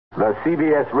The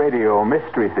CBS Radio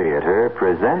Mystery Theater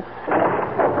presents...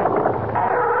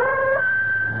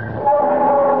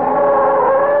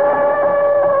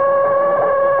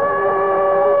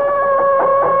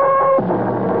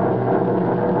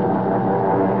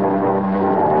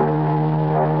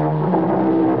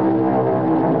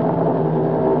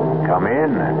 Come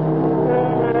in.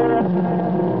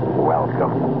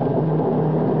 Welcome.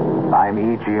 I'm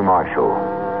E.G. Marshall.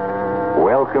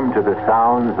 Welcome to the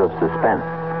sounds of suspense.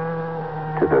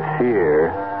 To the fear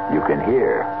you can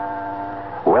hear.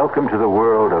 Welcome to the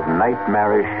world of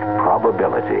nightmarish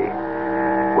probability,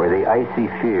 where the icy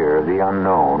fear of the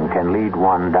unknown can lead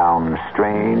one down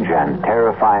strange and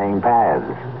terrifying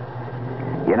paths.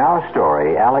 In our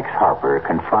story, Alex Harper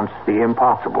confronts the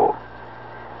impossible,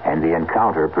 and the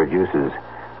encounter produces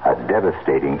a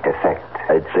devastating effect.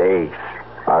 It's Ace,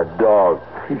 our dog.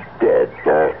 He's dead.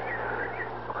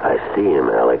 I see him,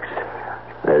 Alex.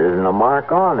 There isn't a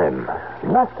mark on him.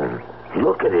 Nothing.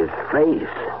 Look at his face.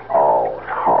 Oh, it's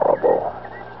horrible.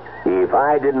 If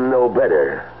I didn't know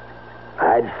better,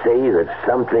 I'd say that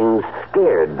something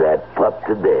scared that pup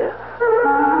to death.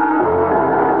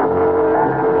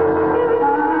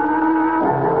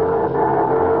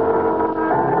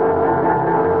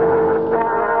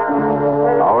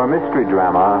 Our mystery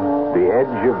drama, The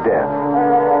Edge of Death,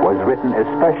 was written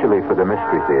especially for the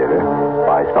Mystery Theater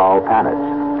by Saul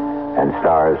Panitz and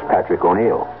stars Patrick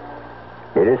O'Neill.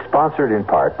 It is sponsored in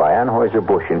part by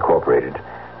Anheuser-Busch Incorporated,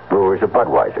 brewers of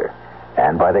Budweiser,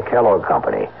 and by the Kellogg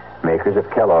Company, makers of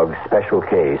Kellogg's Special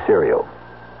K cereal.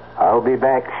 I'll be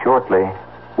back shortly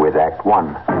with Act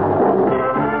One.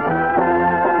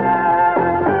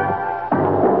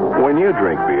 When you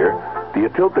drink beer, do you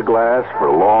tilt the glass for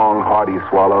long, hearty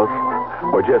swallows,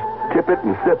 or just tip it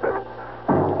and sip it?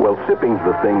 Well, sipping's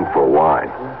the thing for wine.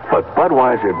 But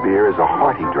Budweiser beer is a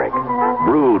hearty drink,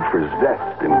 brewed for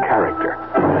zest and character.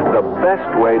 The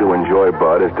best way to enjoy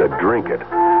Bud is to drink it.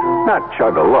 Not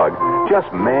chug-a-lug,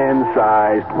 just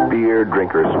man-sized beer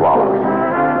drinker swallows.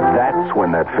 That's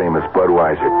when that famous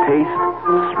Budweiser taste,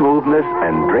 smoothness,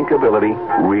 and drinkability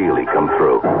really come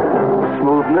through.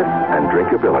 Smoothness and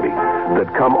drinkability that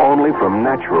come only from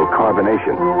natural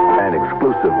carbonation and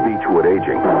exclusive beechwood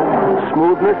aging.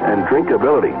 Smoothness and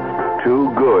drinkability,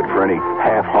 too good for any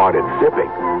half-hearted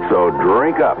sipping. So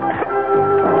drink up.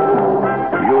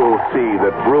 You'll see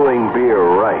that brewing beer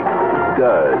right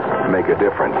does make a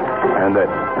difference. And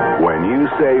that when you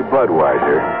say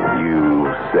Budweiser, you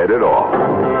said it all.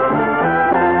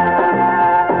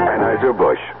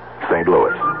 Anheuser-Busch, St.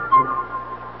 Louis.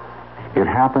 It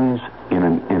happens in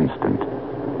an instant.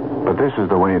 But this is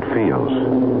the way it feels.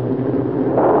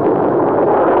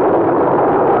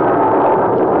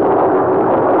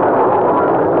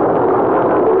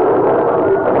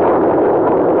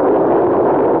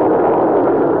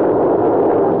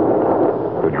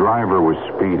 The driver was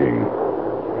speeding,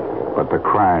 but the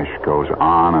crash goes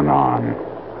on and on,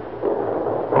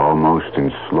 almost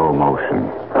in slow motion.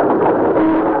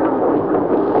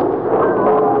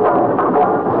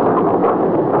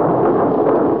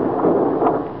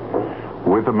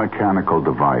 With a mechanical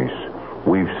device,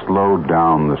 we've slowed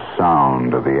down the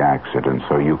sound of the accident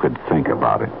so you could think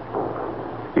about it.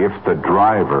 If the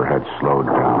driver had slowed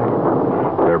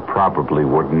down, there probably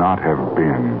would not have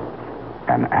been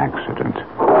an accident.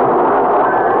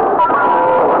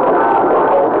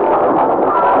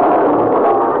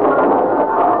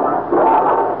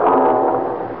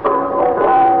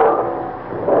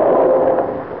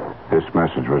 This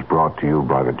message was brought to you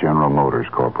by the General Motors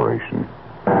Corporation.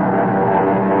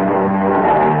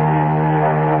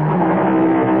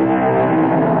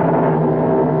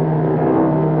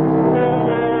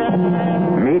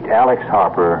 Alex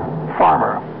Harper,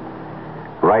 farmer.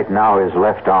 Right now his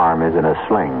left arm is in a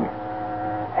sling,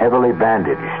 heavily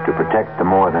bandaged to protect the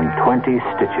more than 20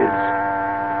 stitches.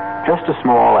 Just a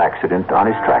small accident on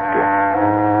his tractor.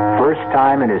 First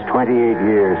time in his 28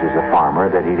 years as a farmer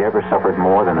that he'd ever suffered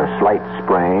more than a slight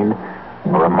sprain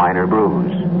or a minor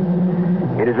bruise.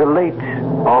 It is a late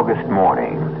August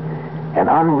morning, an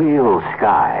unreal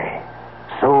sky,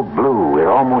 so blue it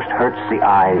almost hurts the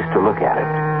eyes to look at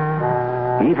it.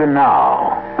 Even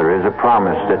now, there is a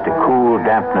promise that the cool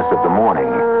dampness of the morning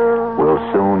will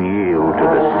soon yield to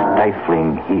the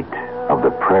stifling heat of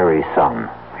the prairie sun.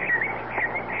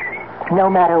 No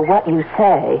matter what you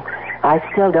say, I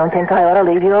still don't think I ought to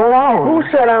leave you alone. Who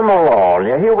said I'm alone?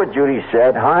 You hear what Judy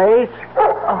said, huh, Ace?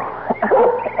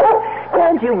 There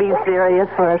Can't you be serious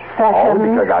for a second? Oh,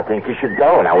 because I think you should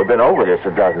go. Now, we've been over this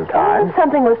a dozen times. If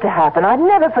something was to happen, I'd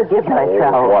never forgive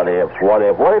myself. Oh, what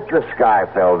if the sky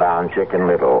fell down, Chicken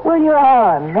Little? Well, your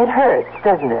arm, it hurts,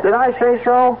 doesn't it? Did I say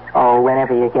so? Oh,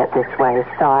 whenever you get this way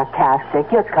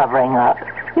sarcastic, you're covering up.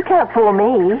 You can't fool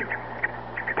me.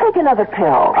 Take another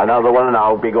pill. Another one, and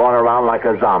I'll be going around like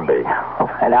a zombie. Oh,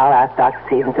 and I'll ask Dr.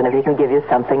 Stevenson if he can give you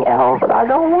something else. But I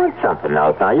don't want something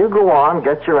else. Now, you go on,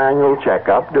 get your annual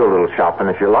checkup, do a little shopping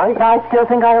if you like. But I still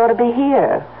think I ought to be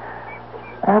here.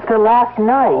 After last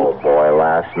night. Oh, boy,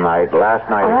 last night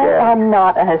again. I'm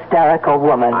not a hysterical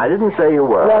woman. I didn't say you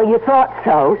were. Well, you thought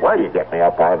so. Well, you get me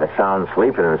up out of a sound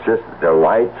sleep and insist that there are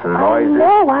lights and noises.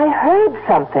 No, I heard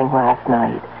something last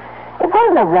night. It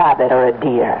wasn't a rabbit or a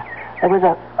deer. There was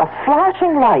a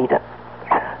flashing light.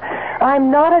 I'm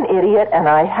not an idiot, and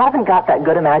I haven't got that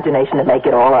good imagination to make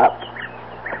it all up.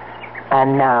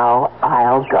 And now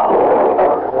I'll go.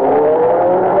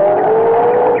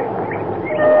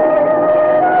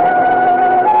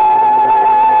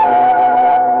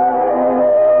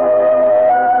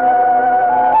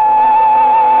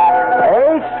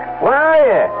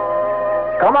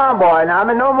 Come on, boy. Now, I'm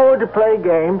in no mood to play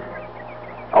games.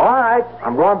 All right.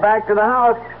 I'm going back to the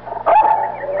house.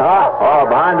 Oh,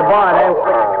 behind the barn, eh?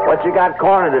 What you got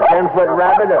cornered, a 10-foot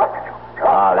rabbit?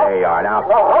 Oh, there you are now.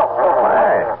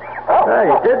 Hey,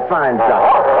 you did find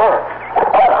something.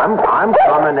 I'm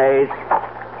coming, Ace.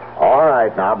 All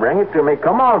right, now, bring it to me.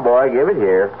 Come on, boy. Give it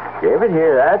here. Give it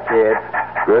here. That's it.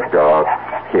 Good dog.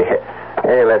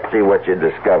 Hey, let's see what you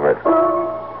discovered.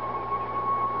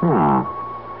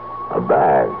 A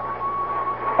bag.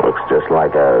 Looks just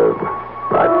like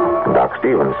Doc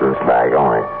Stevenson's bag,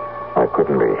 only it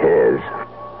couldn't be his.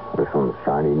 This one's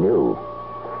shiny new.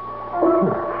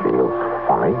 Feels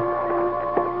funny.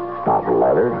 It's not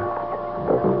leather.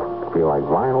 Doesn't feel like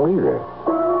vinyl either.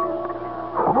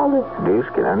 How the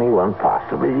deuce can anyone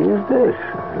possibly use this?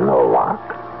 No lock,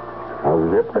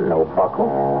 no zipper, no buckle.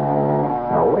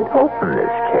 No way to open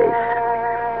this case.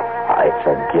 It's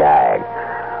a gag.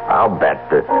 I'll bet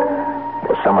that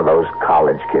some of those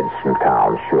college kids from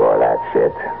town, sure, that's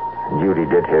it. Judy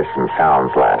did hear some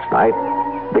sounds last night.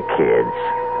 The kids.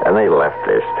 And they left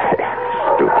this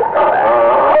stupid bag.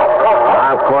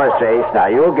 Now, of course, Ace, now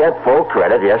you'll get full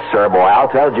credit. Yes, sir, boy. I'll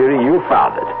tell Judy you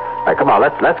found it. Now, come on,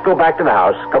 let's go back to the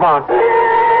house. Come on.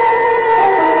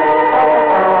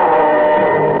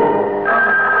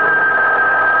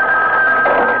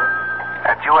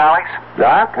 That's you, Alex?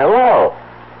 Doc, hello.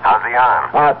 How's the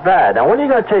arm? Not bad. Now, when are you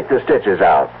going to take the stitches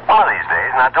out? One of these days.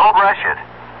 Now, don't rush it.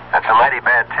 That's a mighty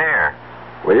bad tear.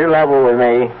 Will you level with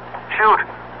me? Shoot.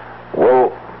 Will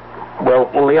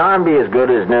the arm be as good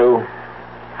as new?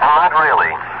 Well, not really.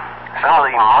 Some of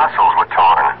the muscles were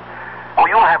torn. Oh,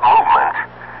 you'll have movement,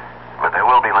 but there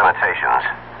will be limitations.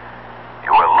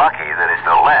 You were lucky that it's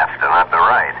the left and not the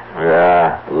right.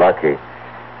 Yeah, lucky.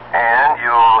 And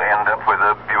you'll end up with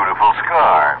a beautiful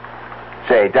scar.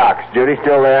 Say, Doc, is Judy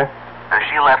still there?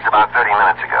 She left about 30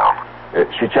 minutes ago. Did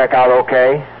she check out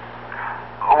okay?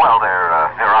 Well, there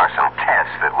are some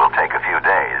tests that will take a few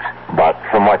days. But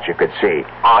from what you could see.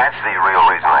 Well, that's the real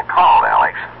reason I called,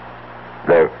 Alex.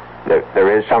 There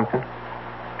is something?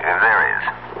 There is.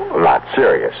 Not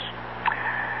serious.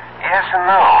 Yes and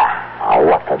no. Oh,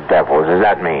 what the devil does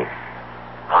that mean?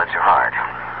 Well, it's your heart.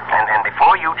 And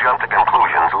before you jump to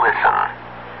conclusions, listen.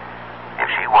 If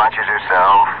she watches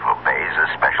herself, obeys a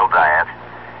special diet,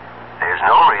 there's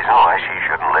no reason why she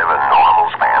shouldn't live a normal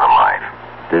span of life.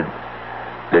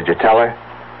 Did you tell her?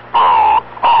 Oh,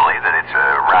 only that it's a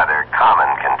rather common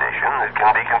condition that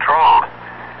can be controlled.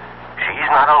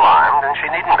 She's not alarmed, and she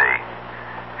needn't be.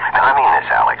 Now, I mean this,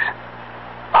 Alex.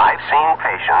 I've seen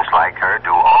patients like her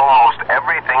do almost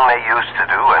everything they used to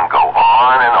do and go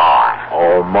on and on.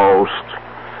 Almost.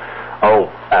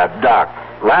 Oh, Doc,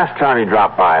 last time you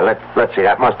dropped by, let's see,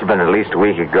 that must have been at least a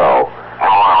week ago. No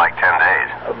more like 10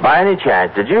 days. By any chance,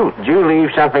 did you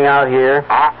leave something out here?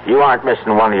 Huh? You aren't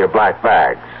missing one of your black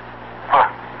bags. Huh.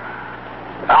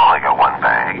 I only got one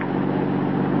bag.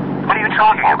 What are you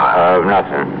talking about?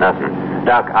 Nothing.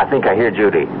 Doc, I think I hear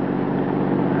Judy.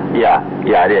 Yeah,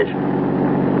 it is.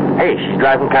 Hey, she's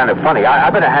driving kind of funny.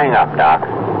 I better hang up, Doc.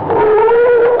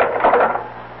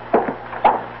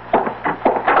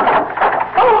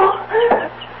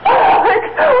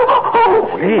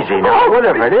 Oh, easy now.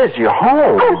 Whatever it is, you're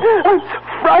home. I'm so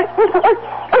frightened.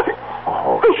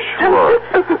 Oh, sure.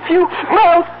 Just a few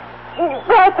miles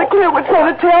past the Clearwood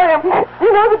Sanitarium.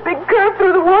 You know the big curve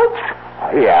through the woods?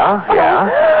 Yeah.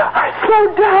 I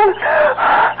slowed down.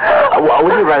 Well,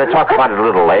 would you rather talk about it a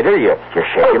little later? You're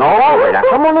shaking all over. Now,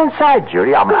 come on inside,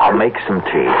 Judy. I'll make some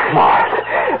tea. Come on.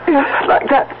 Yes, like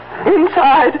that.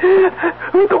 Inside.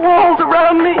 With the walls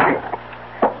around me.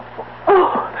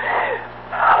 Oh,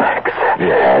 Alex.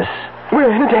 Yes?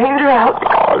 We're in danger out.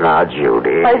 Oh, now,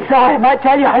 Judy. I saw him. I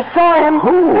tell you, I saw him.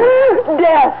 Who?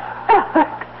 Death.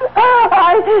 Alex.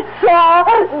 I saw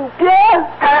death.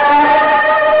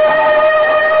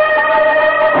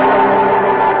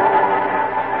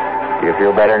 You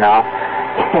feel better now?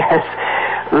 Yes.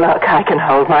 Look, I can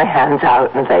hold my hands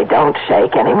out and they don't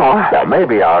shake anymore. Now,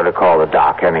 maybe I ought to call the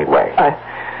doc anyway.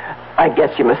 I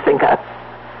guess you must think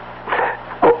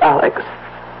Oh, Alex.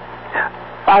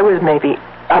 I was maybe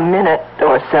a minute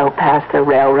or so past the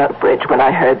railroad bridge when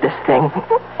I heard this thing.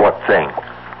 What thing?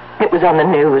 It was on the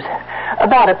news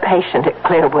about a patient at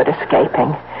Clearwood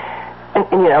escaping. And,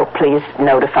 please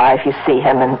notify if you see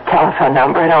him and telephone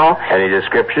number and all. Any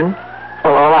description?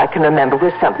 Well, all I can remember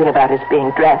was something about his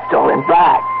being dressed all in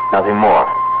black. Nothing more.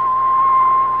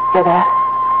 Hear that?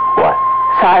 What?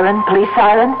 Siren? Police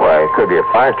siren? Well, it could be a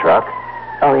fire truck.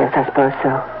 Oh, yes, I suppose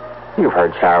so. You've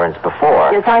heard sirens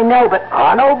before. Yes, I know, but...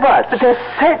 I know, but... But they're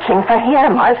searching for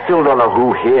him. I still don't know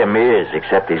who him is,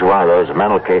 except he's one of those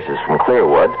mental cases from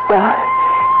Clearwood. Well,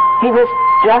 he was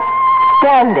just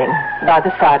standing by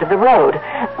the side of the road.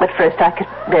 But first I could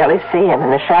barely see him in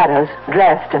the shadows,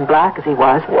 dressed in black as he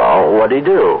was. Well, what'd he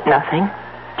do? Nothing.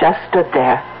 Just stood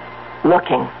there,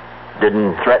 looking.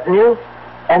 Didn't threaten you?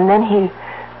 And then he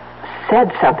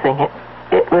said something.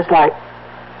 It was like,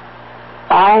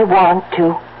 I want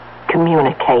to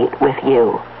communicate with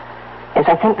you. Yes,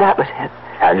 I think that was it.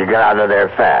 And you got out of there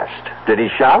fast. Did he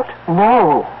shout?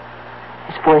 No.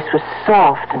 His voice was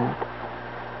soft and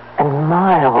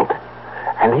mild.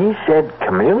 And he said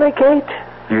communicate?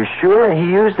 You sure he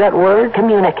used that word?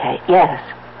 Communicate, yes.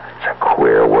 It's a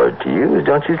queer word to use,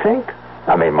 don't you think?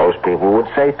 I mean, most people would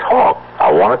say talk.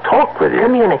 I want to talk with you.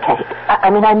 Communicate. I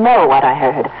know what I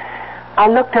heard. I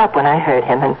looked up when I heard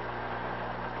him,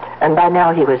 and by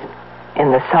now he was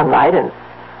in the sunlight, and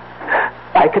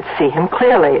I could see him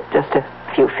clearly, just a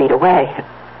few feet away.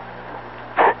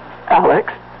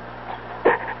 Alex,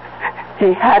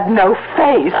 he had no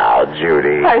face. Now,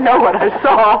 Judy. I know what I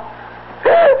saw.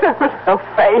 There was no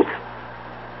face.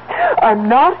 I'm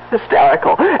not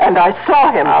hysterical, and I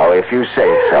saw him. Oh, if you say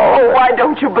so. Oh, why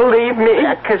don't you believe me?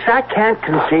 Because I can't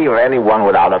conceive of anyone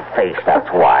without a face, that's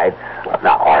why.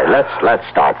 Now, all right, let's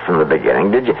start from the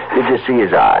beginning. Did you see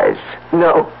his eyes?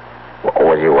 No.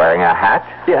 Was he wearing a hat?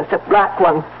 Yes, a black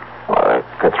one. Well, it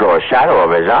could throw a shadow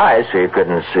over his eyes so you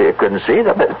couldn't see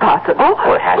them. It's possible.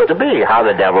 Well, it has to be. How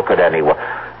the devil could anyone?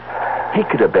 He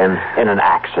could have been in an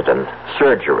accident,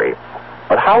 surgery.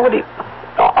 But how would he...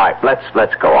 All right,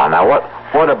 let's go on. Now,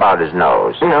 what about his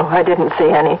nose? No, I didn't see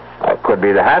any. Could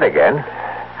be the hat again.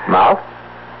 Mouth?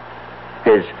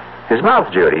 His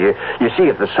mouth, Judy. You see,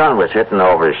 if the sun was hitting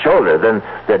over his shoulder, then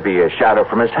there'd be a shadow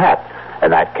from his hat.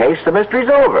 In that case, the mystery's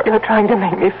over. You're trying to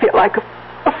make me feel like a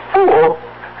fool.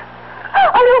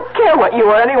 I don't care what you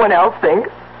or anyone else thinks,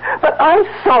 but I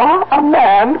saw a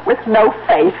man with no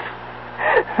face.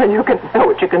 And you can know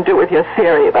what you can do with your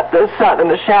theory about the sun and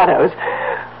the shadows.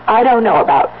 I don't know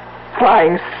about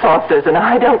flying saucers, and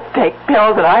I don't take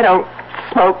pills, and I don't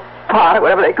smoke pot, or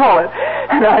whatever they call it.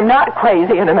 And I'm not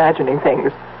crazy in imagining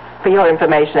things. For your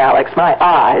information, Alex, my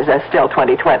eyes are still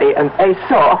 20/20, and they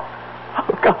saw,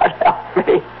 oh, God help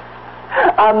me,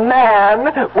 a man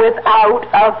without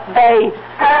a face.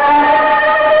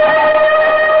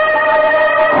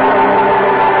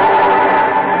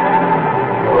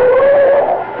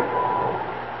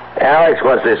 Alex,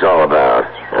 what's this all about?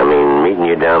 I mean, meeting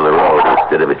you down the road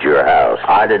instead of at your house.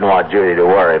 I didn't want Judy to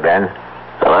worry, Ben.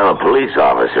 Well, I'm a police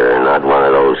officer, not one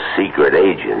of those secret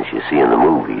agents you see in the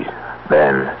movies.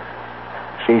 Ben,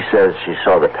 she says she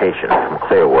saw the patient from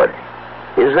Clearwood.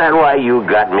 Is that why you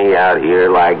got me out here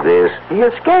like this? He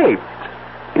escaped.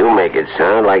 You make it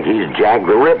sound like he's Jack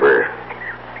the Ripper.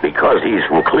 Because he's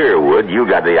from Clearwood, you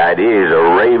got the idea he's a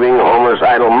raving,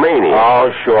 homicidal maniac.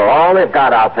 Oh, sure. All they've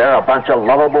got out there are a bunch of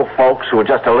lovable folks who are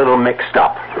just a little mixed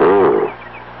up.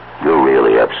 You're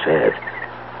really upset.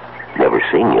 Never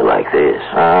seen you like this.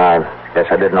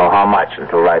 Guess I didn't know how much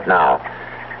until right now.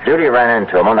 Judy ran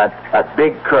into him on that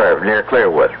big curve near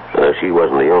Clearwood. She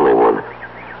wasn't the only one.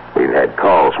 We've had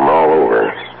calls from all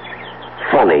over.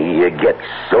 Funny, you get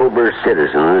sober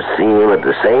citizens seeing him at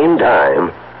the same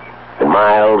time, and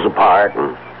miles apart,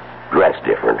 and dressed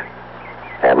different.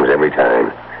 Happens every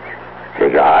time.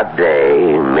 Take a hot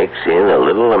day, mix in a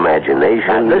little imagination.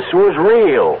 And this was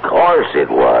real. Of course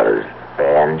it was.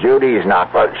 And Judy's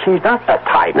not, but she's not the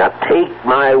type. Now take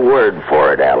my word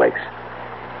for it, Alex.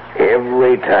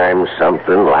 Every time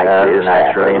something like this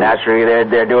happens... Naturally,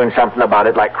 they're doing something about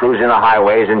it, like cruising the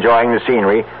highways, enjoying the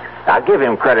scenery. I'll give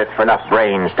him credit for enough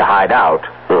brains to hide out.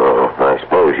 Oh, I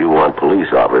suppose you want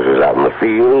police officers out in the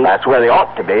field? That's where they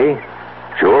ought to be.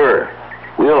 Sure.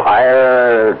 We'll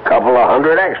hire a couple of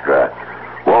hundred extra.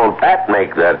 Won't that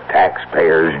make the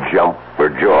taxpayers jump for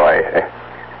joy?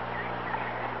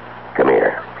 Come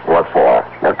here. What for?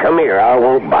 Now, come here. I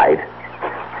won't bite.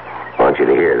 I want you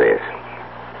to hear this.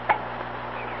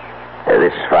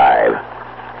 This is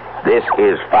 5. This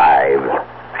is 5.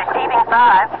 Receiving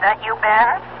 5. That you,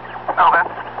 Ben? Over.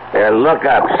 Look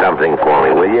up something for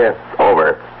me, will you?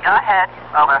 Over. Go ahead.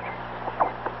 Over.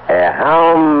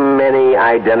 How many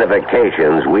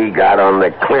identifications we got on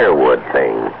the Clearwood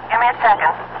thing? Give me a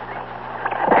second.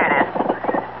 There it is.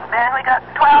 Ben, we got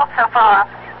 12 so far.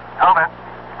 Over.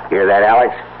 Hear that,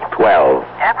 Alex? 12.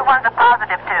 Everyone's a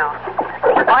positive, too.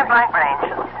 Point blank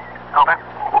range. Over.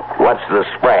 What's the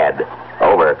spread?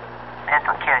 Over.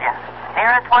 This'll kill you.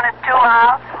 Nearest one is 2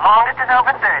 miles. Longest is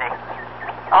over 30.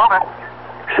 Over.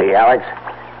 See, Alex?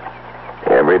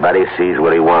 Everybody sees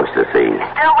what he wants to see. You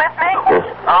still with me?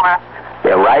 Over.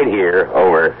 Yeah, right here.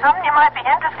 Over. Something you might be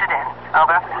interested in.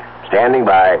 Over. Standing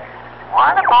by.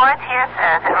 One of the boys here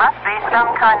says it must be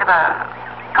some kind of a...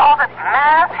 calls it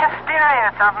mass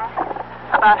hysteria or something.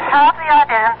 About half the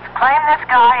idents claim this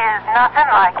guy is nothing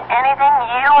like anything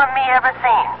you or me ever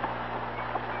seen.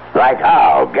 Like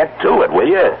how? Get to it, will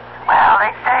you? Well,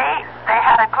 they say they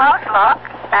had a close look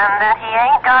and that he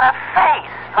ain't got a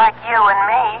face like you and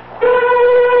me.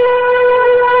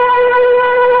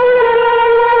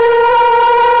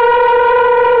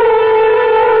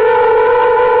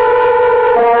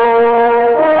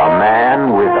 A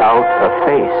man without a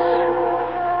face.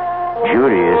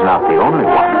 Judy is not the only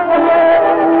one.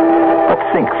 But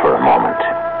think for a moment.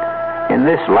 In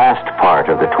this last part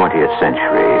of the 20th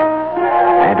century,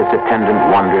 and its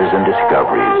attendant wonders and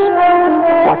discoveries,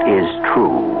 what is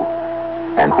true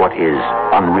and what is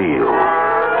unreal?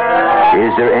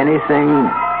 Is there anything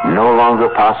no longer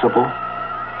possible?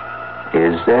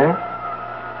 Is there?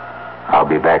 I'll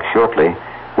be back shortly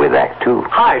with Act 2.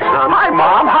 Hi, son. Hi,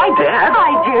 Mom. Hi, Dad.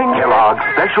 Hi, Junior. Kellogg's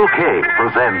Special K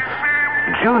presents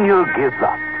Junior Gives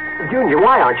Up. Junior,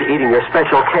 why aren't you eating your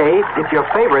Special K? It's your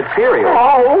favorite cereal.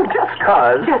 Oh, just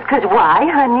 'cause. Just 'cause why,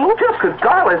 honey? Just 'cause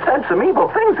Darla said some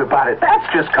evil things about it. That's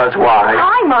just 'cause why.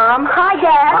 Hi, Mom. Hi,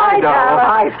 Dad. Hi, Darla.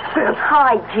 Hi, Sis.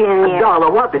 Hi, Junior.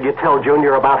 Darla, what did you tell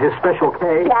Junior about his Special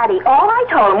K? Daddy, all I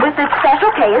told him was that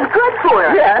Special K is good for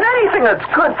us. Yeah, and anything that's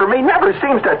good for me never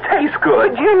seems to taste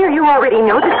good. Junior, you already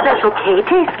know that Special K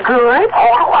tastes good.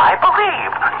 Oh, I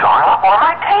believe. Darla, or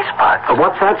my taste buds.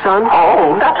 What's that, son?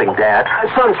 Oh, nothing, Dad.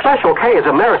 Son, Special K is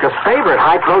America's favorite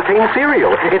high-protein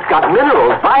cereal. It's got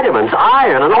minerals, vitamins,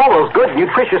 iron, and all those good,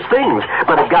 nutritious things.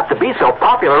 But it got to be so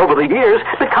popular over the years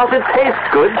because it tastes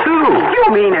good, too.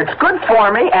 You mean it's good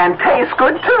for me and tastes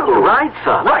good, too? Right,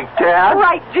 son. Right, Dad.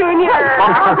 Right, Junior.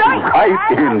 Right,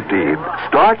 indeed.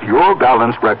 Start your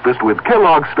balanced breakfast with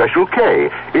Kellogg's Special K.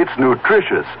 It's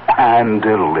nutritious and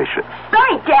delicious.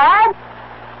 Right, Dad.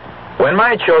 When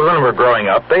my children were growing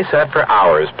up, they sat for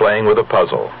hours playing with a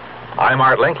puzzle. I'm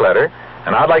Art Linkletter,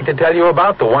 and I'd like to tell you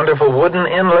about the wonderful wooden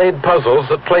inlaid puzzles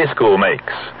that Play School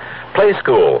makes. Play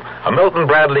School, a Milton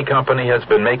Bradley company, has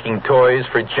been making toys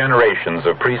for generations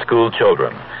of preschool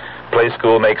children. Play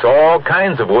School makes all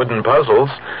kinds of wooden puzzles,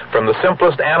 from the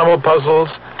simplest animal puzzles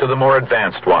to the more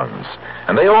advanced ones.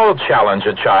 And they all challenge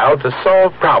a child to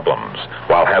solve problems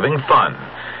while having fun.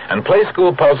 And Play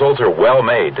School puzzles are well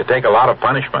made to take a lot of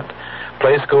punishment.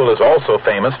 Play School is also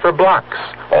famous for blocks,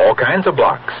 all kinds of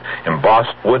blocks,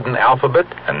 embossed wooden alphabet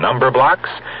and number blocks,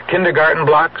 kindergarten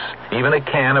blocks, even a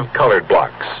can of colored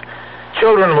blocks.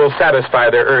 Children will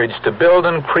satisfy their urge to build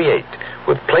and create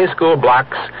with Play School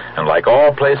blocks, and like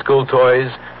all Play School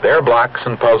toys, their blocks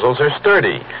and puzzles are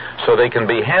sturdy, so they can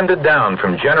be handed down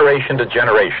from generation to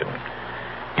generation.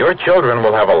 Your children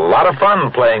will have a lot of fun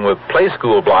playing with Play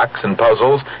School blocks and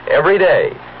puzzles every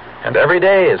day. And every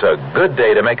day is a good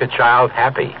day to make a child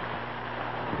happy.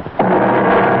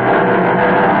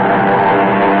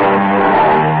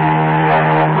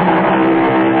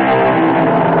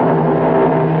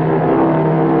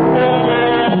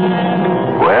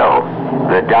 Well,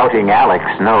 the doubting Alex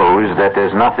knows that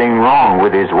there's nothing wrong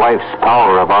with his wife's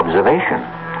power of observation.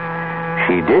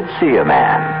 She did see a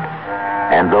man,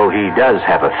 and though he does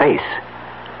have a face,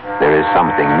 there is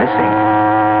something missing.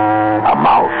 A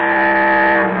mouth.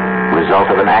 Result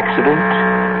of an accident?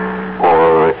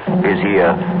 Or is he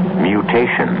a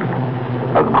mutation?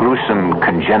 A gruesome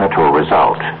congenital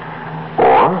result?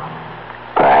 Or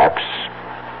perhaps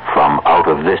from out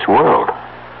of this world?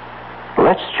 Let's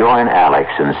let's join Alex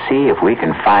and see if we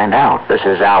can find out. This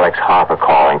is Alex Harper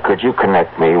calling. Could you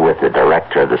connect me with the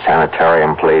director of the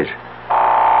sanitarium, please?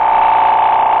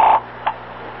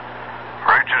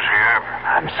 Regis here.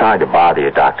 I'm sorry to bother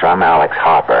you, Doctor. I'm Alex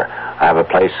Harper. I have a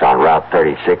place on Route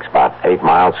 36, about 8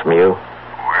 miles from you.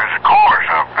 Well, of course.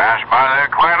 I pass by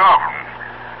there quite often.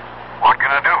 What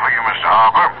can I do for you, Mr.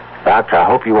 Harper? Doctor, I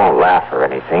hope you won't laugh or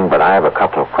anything, but I have a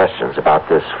couple of questions about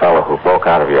this fellow who broke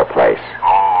out of your place.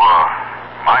 Oh,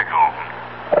 Michael.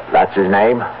 That's his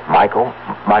name? Michael?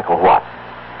 Michael what?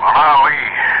 Well, now, we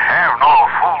have no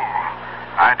full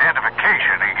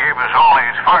identification. He gave us only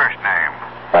his first name.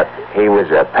 But he was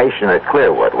a patient at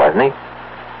Clearwood, wasn't he?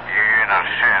 In a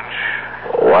sense.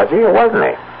 Was he or wasn't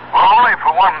he? Well, only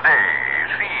for one day. You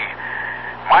see,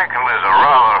 Michael is a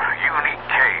rather unique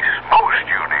case. Most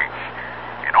unique.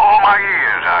 In all my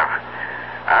years,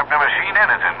 I've never seen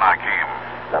anything like him.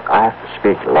 Look, I have to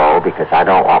speak low because I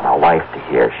don't want my wife to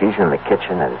hear. She's in the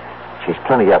kitchen and she's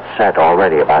plenty upset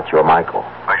already about your Michael.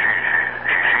 But she's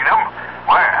seen him?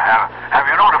 Where? Have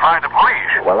you notified the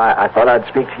police? Well, I thought I'd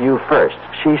speak to you first.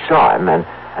 She saw him, and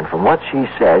from what she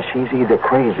says, she's either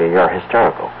crazy or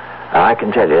hysterical. And I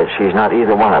can tell you, she's not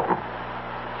either one of them.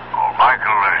 Oh,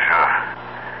 Michael is,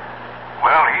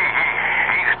 well,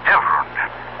 he's different.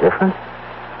 Different?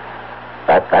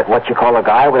 That what you call a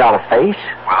guy without a face?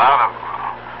 Without a...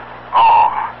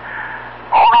 Oh,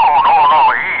 no.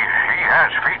 He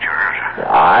has features.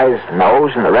 The eyes,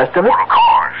 nose, and the rest of it? Well, of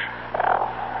course. Well,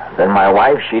 then my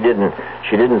wife, she didn't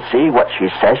see what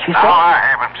she says she saw? No, I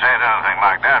haven't said anything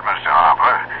like that, Mr.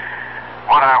 Harper.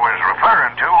 What I was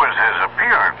referring to was his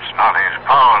appearance, not his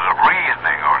powers of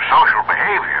reasoning or social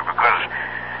behavior, because,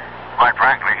 quite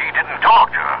frankly, he didn't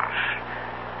talk to us.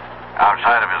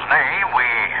 Outside of his name, we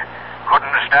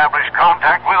couldn't establish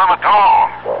contact with him at all.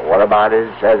 Well, what about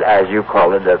his, as you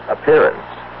call it, appearance?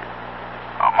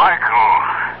 Michael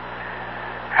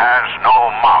has no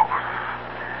mouth.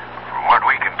 From what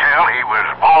we can tell, he was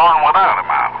born without a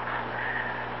mouth.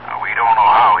 We don't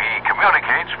know how he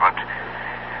communicates,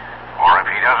 or if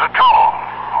he does at all,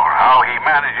 or how he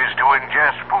manages to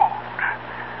ingest food.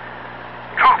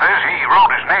 Truth is, he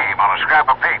wrote his name on a scrap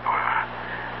of paper.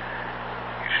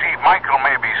 You see, Michael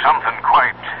may be something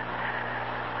quite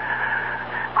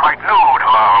new to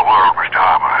our world, Mr.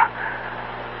 Harper.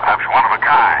 Perhaps one of a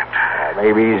kind.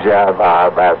 Maybe he's,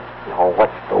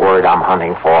 what's the word I'm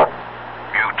hunting for?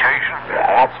 Mutation?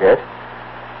 Yeah, that's it.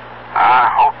 I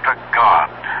hope to God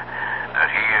that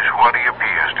he is what he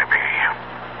appears to be.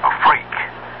 A freak.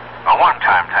 A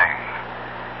one-time thing.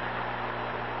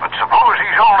 But suppose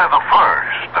he's only the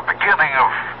first, the beginning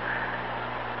of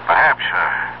perhaps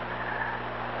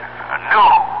a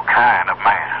new kind of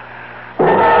man.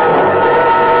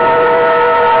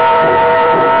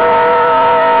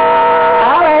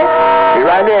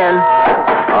 In.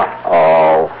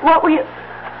 Uh-oh. What were you...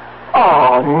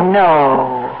 Oh,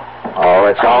 no. Oh,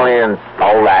 it's only an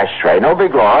old ashtray. No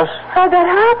big loss. How'd that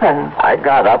happen? I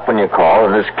got up when you called,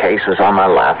 and this case was on my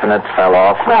lap, and it fell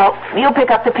off. Well, you'll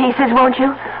pick up the pieces, won't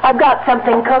you? I've got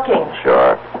something cooking.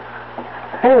 Sure.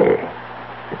 Hey,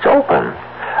 it's open.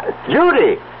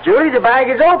 Judy, the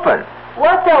bag is open.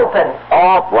 What's open?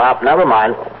 Oh, well, never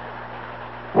mind.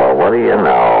 Well, what do you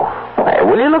know? Hey,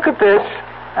 will you look at this?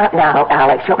 Now,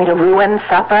 Alex, you want me to ruin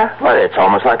supper? Well, it's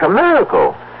almost like a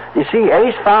miracle. You see,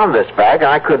 Ace found this bag, and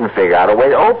I couldn't figure out a way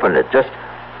to open it. It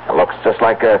looks just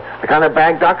like the kind of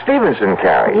bag Doc Stevenson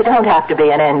carries. You don't have to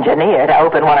be an engineer to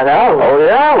open one of those. Oh,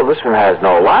 yeah? Well, this one has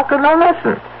no lock or no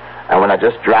nothing. And when I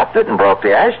just dropped it and broke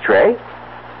the ashtray,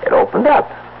 it opened up.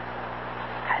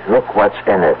 Look what's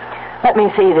in it. Let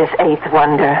me see this eighth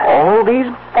wonder. All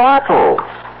these bottles.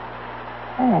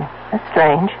 That's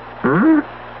strange.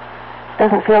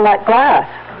 Doesn't feel like glass.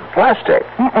 Plastic.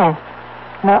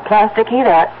 Not plastic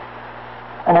either.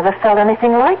 I never felt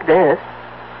anything like this.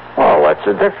 Oh, what's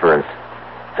the difference?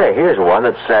 Say, here's one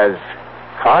that says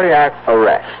cardiac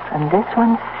arrest. And this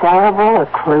one's cerebral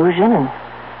occlusion and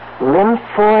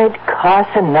lymphoid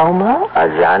carcinoma?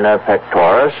 Angina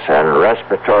pectoris and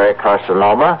respiratory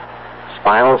carcinoma.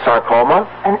 Spinal sarcoma.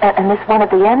 And this one at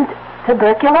the end,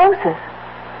 tuberculosis.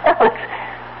 Alex,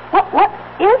 what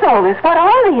is all this? What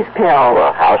are these pills?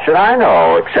 Well, how should I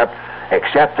know,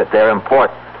 except that they're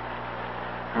important.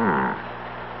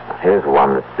 Here's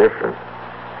one that's different.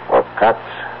 For cuts,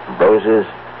 bruises,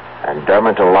 and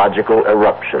dermatological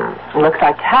eruptions. Looks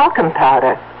like talcum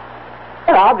powder.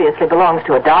 It obviously belongs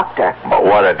to a doctor. But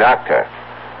what a doctor?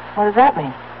 What does that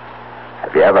mean?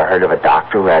 Have you ever heard of a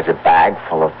doctor who has a bag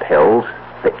full of pills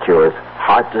that cures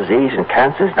heart disease and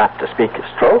cancers, not to speak of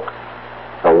stroke?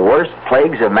 the worst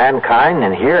plagues of mankind,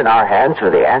 and here in our hands are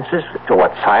the answers to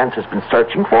what science has been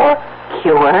searching for?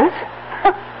 Cures?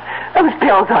 Those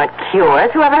pills aren't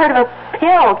cures. Who ever heard of a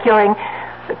pill curing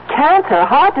cancer,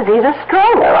 heart disease, or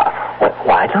stroke?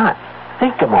 Why not?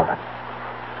 Think a moment.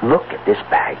 Look at this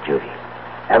bag, Judy.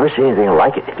 Ever seen anything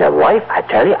like it in your life? I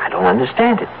tell you, I don't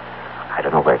understand it. I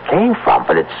don't know where it came from,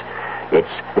 but it's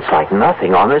like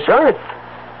nothing on this earth.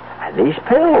 And these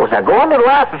pills, now go on and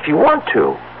laugh if you want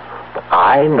to, but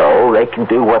I know they can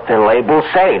do what their labels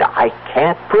say. Now, I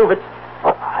can't prove it,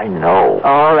 but I know.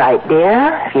 All right,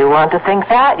 dear. If you want to think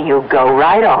that, you go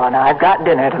right on. I've got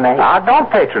dinner to make. Now, don't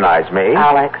patronize me.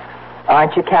 Alex,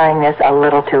 aren't you carrying this a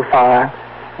little too far?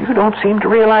 You don't seem to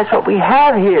realize what we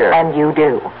have here. And you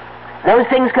do. Those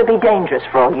things could be dangerous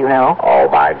for all you know. Oh,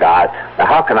 my God. Now,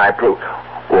 how can I prove...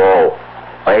 Whoa.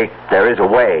 Wait, there is a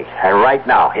way. And right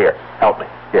now, here, help me.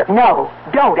 Here. No,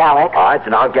 don't, Alex. All right,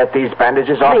 then I'll get these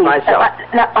bandages off Please, myself.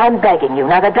 Now, I'm begging you.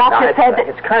 Now, the doctor said that...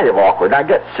 It's kind of awkward. Now,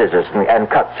 get scissors and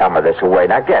cut some of this away.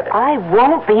 Now, get it. I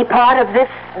won't be part of this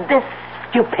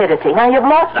stupidity. Now, you've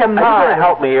lost your mind. Are you going to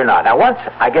help me or not? Now, once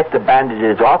I get the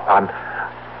bandages off,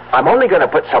 I'm only going to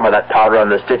put some of that powder on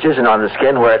the stitches and on the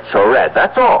skin where it's so red.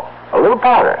 That's all. A little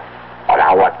powder. Oh,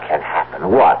 now, what can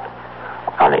happen? What?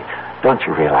 Honey, don't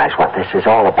you realize what this is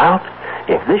all about?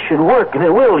 If this should work, and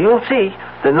it will, you'll see,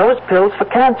 then those pills for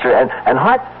cancer and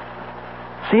heart...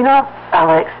 See now?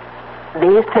 Alex,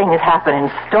 these things happen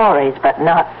in stories, but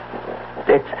not...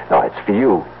 It's for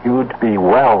you. You'd be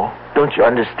well. Don't you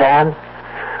understand?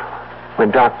 When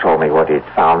Doc told me what he'd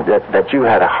found, that you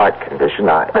had a heart condition,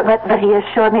 But he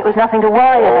assured me it was nothing to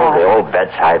worry about. The old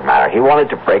bedside manner. He wanted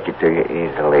to break it to you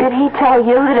easily. Did he tell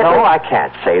you that it No, was... I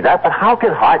can't say that, but how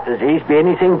can heart disease be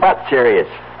anything but serious?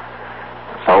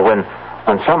 So when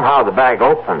somehow the bag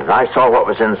opened and I saw what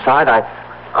was inside,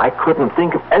 I couldn't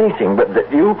think of anything but that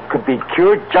you could be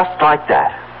cured just like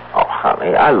that. Oh,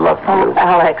 honey, I love you. Oh,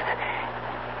 Alex,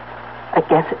 I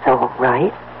guess it's all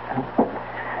right.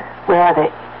 Where are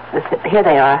they? Here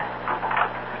they are.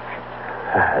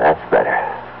 That's better.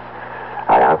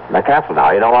 Now, careful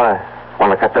now. You don't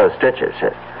want to cut those stitches.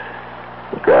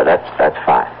 Good. That's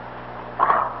fine.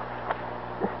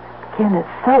 The skin is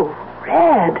so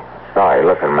red. Sorry,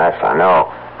 looking mess. I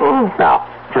know. Now,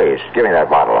 please give me that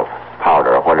bottle of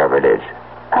powder or whatever it is.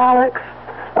 Alex.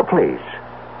 Please.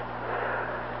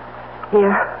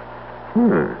 Here.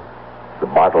 The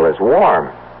bottle is warm.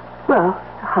 Well,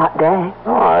 it's a hot day.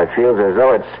 Oh, it feels as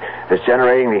though it's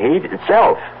generating the heat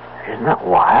itself. Isn't that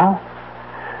wild?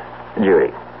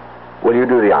 Judy, will you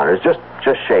do the honors? Just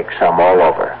shake some all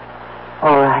over.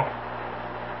 All right.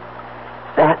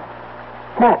 That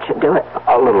should do it.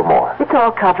 A little more. It's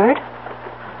all covered.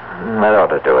 That ought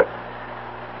to do it.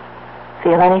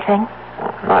 Feel anything?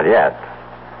 Not yet.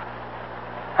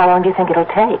 How long do you think it'll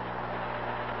take?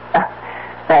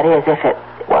 That is, if it...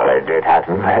 Well, it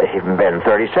hasn't even been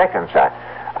 30 seconds.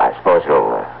 I suppose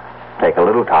it'll take a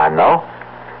little time, though.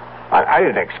 I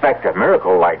didn't expect a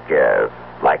miracle like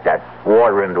that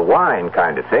water into wine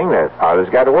kind of thing. The powder's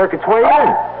got to work its way in.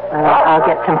 Well, I'll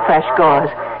get some fresh gauze.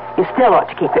 You still ought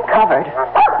to keep it covered.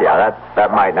 Yeah,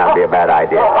 that might not be a bad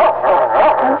idea.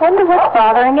 I wonder what's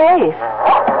bothering Ace.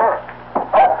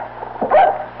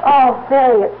 Oh,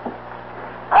 there he is.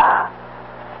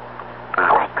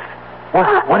 Alex.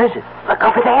 What is it? Look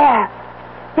over there.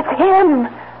 It's him.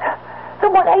 The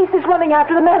one Ace is running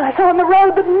after the man I saw on the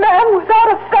road. The man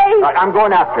without a face. I'm going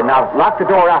after him. Now, lock the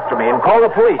door after me and call the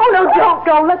police. Oh, no,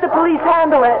 don't. Let the police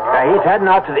handle it. He's heading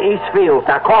out to the East Fields.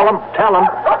 Now, call him. Tell him.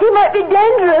 He might be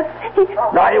dangerous.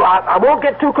 No, I won't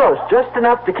get too close. Just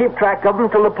enough to keep track of him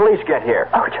until the police get here.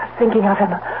 Oh, just thinking of him.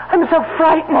 I'm so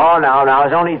frightened. Oh, now,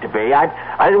 there's no need to be. I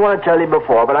didn't want to tell you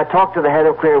before, but I talked to the head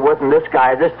of Clearwood, and this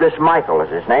guy, this Michael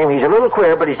is his name. He's a little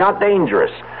queer, but he's not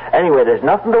dangerous. Anyway, there's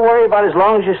nothing to worry about as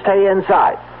long as you stay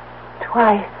inside.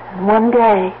 Twice in one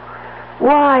day.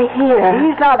 Why here?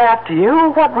 He's not after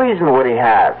you. What reason would he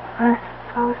have? I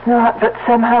suppose not, but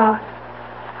somehow...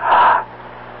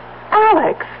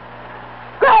 Alex!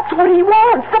 That's what he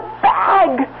wants, the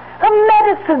bag! The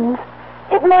medicines!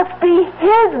 It must be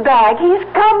his bag. He's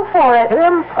come for it.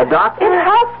 Him? A doctor? It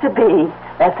has to be.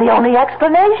 That's the only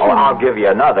explanation. Oh, I'll give you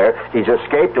another. He's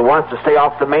escaped and wants to stay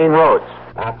off the main roads.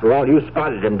 After all, you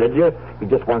spotted him, did you? He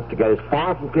just wants to get as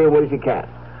far from Clearwood as he can.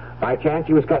 By chance,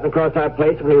 he was cutting across our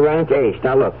place when he ran into Ace.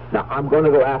 Now, look. Now, I'm going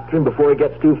to go after him before he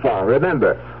gets too far.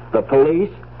 Remember, the police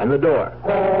and the door.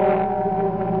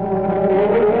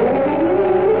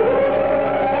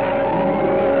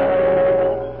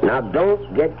 Now,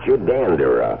 don't get your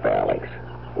dander up, Alex.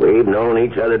 We've known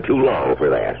each other too long for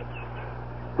that.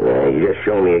 You just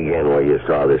show me again where you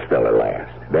saw this fella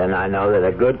last. Then I know that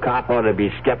a good cop ought to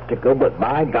be skeptical, but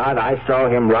by God, I saw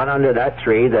him run under that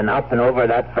tree, then up and over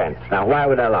that fence. Now, why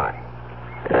would I lie?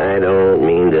 I don't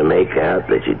mean to make out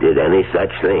that you did any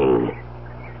such thing.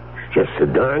 It's just so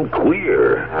darn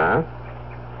queer. Huh?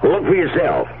 Look for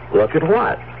yourself. Look at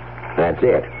what? That's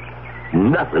it.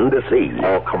 Nothing to see.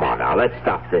 Oh, come on now. Let's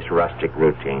stop this rustic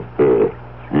routine.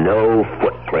 No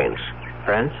footprints.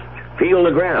 Prints? Feel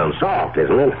the ground. Soft,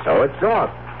 isn't it? So it's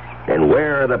soft. And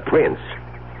where are the prints?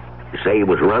 You say he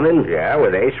was running? Yeah,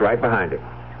 with Ace right behind him.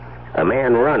 A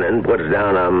man running puts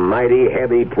down a mighty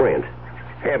heavy print.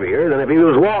 Heavier than if he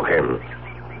was walking.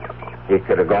 He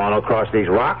could have gone across these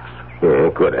rocks?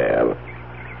 Could have.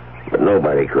 But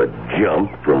nobody could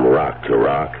jump from rock to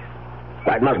rock.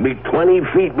 That must be 20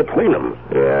 feet between them.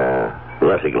 Yeah.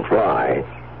 Unless he can fly.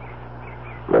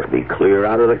 Must be clear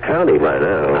out of the county by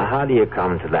now. Now, how do you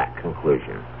come to that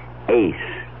conclusion? Ace.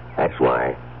 That's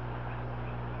why.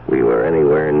 We were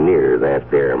anywhere near that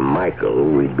there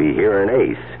Michael, we'd be hearing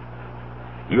Ace.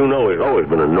 You know he's always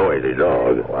been a noisy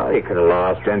dog. Well, he could have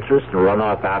lost interest and run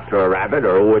off after a rabbit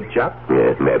or a woodchuck.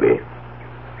 Yeah, maybe.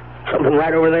 Something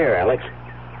right over there, Alex.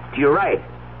 To your right.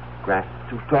 Grass is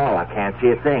too tall. I can't see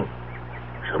a thing.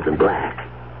 Something black.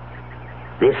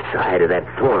 This side of that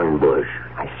thorn bush.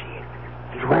 I see it.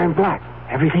 He's wearing black.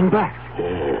 Everything black.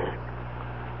 Yeah.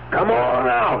 Come on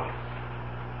now.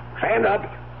 Stand up.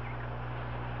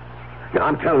 Now,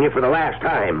 I'm telling you for the last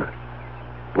time.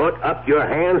 Put up your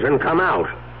hands and come out.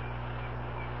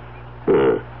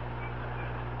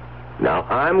 Now,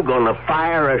 I'm going to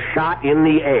fire a shot in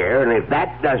the air, and if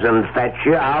that doesn't fetch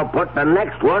you, I'll put the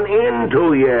next one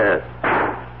into you.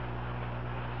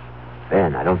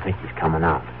 Ben, I don't think he's coming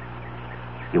out.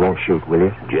 You won't shoot, will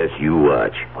you? Just you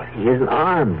watch. But he isn't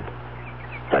armed.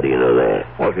 How do you know that?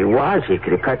 Well, if he was, he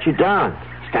could have cut you down.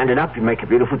 Standing up, you'd make a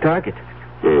beautiful target.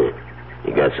 You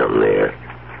got something there.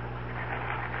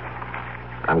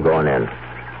 I'm going in.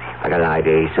 I got an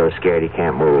idea. He's so scared he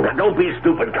can't move. Now, don't be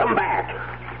stupid. Come back.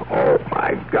 Oh,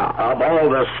 my God. Of all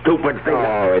the stupid things...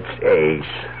 Oh, it's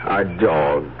Ace. Our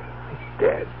dog. He's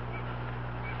dead.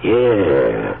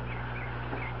 Yeah.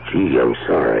 Gee, I'm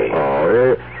sorry.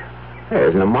 Oh, there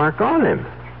isn't a mark on him.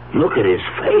 Look at his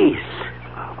face.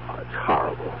 Oh, it's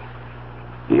horrible.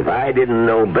 If I didn't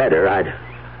know better,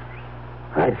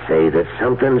 I'd say that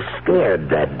something scared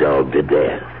that dog to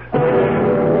death.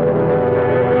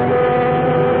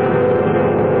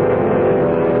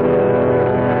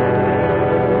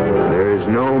 There is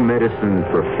no medicine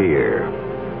for fear.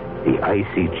 The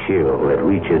icy chill that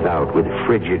reaches out with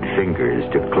frigid fingers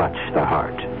to clutch the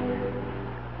heart.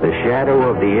 The shadow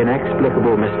of the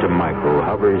inexplicable Mr. Michael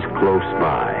hovers close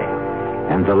by,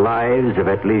 and the lives of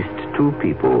at least 2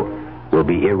 people will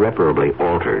be irreparably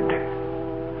altered.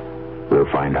 We'll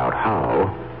find out how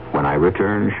when I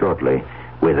return shortly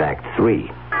with Act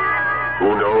 3.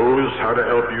 Who knows how to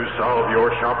help you solve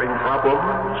your shopping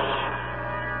problems?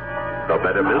 The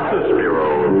Better Business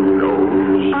Bureau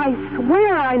knows. I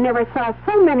swear I never saw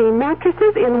so many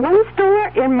mattresses in one store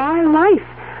in my life.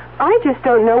 I just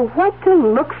don't know what to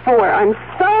look for. I'm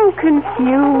so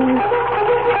confused.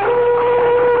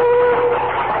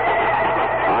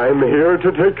 I'm here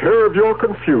to take care of your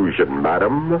confusion,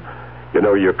 madam. You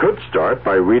know, you could start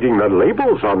by reading the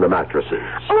labels on the mattresses.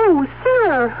 Oh,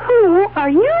 sir, who are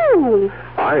you?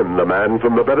 I'm the man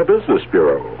from the Better Business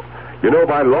Bureau. You know,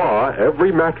 by law,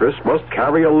 every mattress must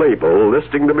carry a label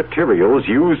listing the materials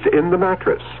used in the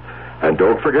mattress. And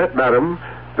don't forget, madam,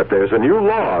 that there's a new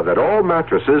law that all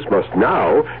mattresses must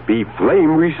now be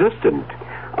flame-resistant.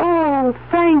 Oh,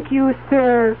 thank you,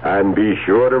 sir. And be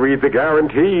sure to read the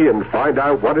guarantee and find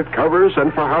out what it covers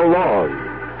and for how long.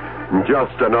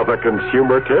 Just another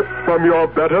consumer tip from your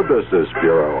Better Business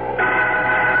Bureau.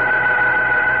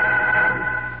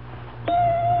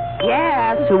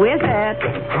 Yes, who is it?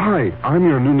 Hi, I'm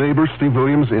your new neighbor, Steve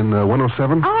Williams, in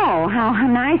 107. Oh, how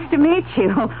nice to meet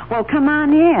you. Well, come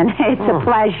on in. It's a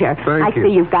pleasure. Thank you. I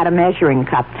see you've got a measuring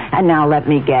cup. And now let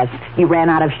me guess, you ran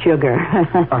out of sugar.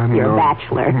 You're a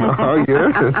bachelor. Oh,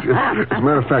 yeah. As a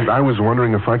matter of fact, I was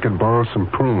wondering if I could borrow some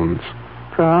prunes.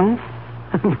 Prunes?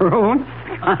 Prunes?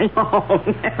 I know.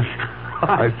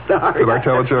 I'm sorry. Did I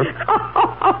tell a joke?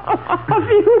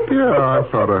 Yeah, I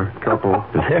thought a couple.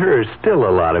 There are still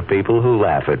a lot of people who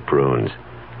laugh at prunes.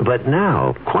 But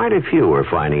now, quite a few are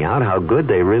finding out how good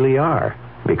they really are.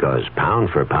 Because pound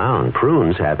for pound,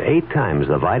 prunes have 8 times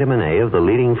the vitamin A of the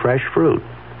leading fresh fruit.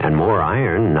 And more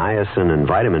iron, niacin, and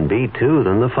vitamin B2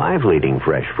 than the 5 leading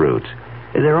fresh fruits.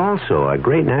 They're also a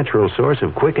great natural source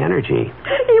of quick energy.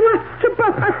 You must have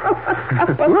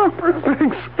Well,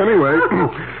 thanks. Anyway,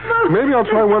 maybe I'll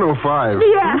try 105.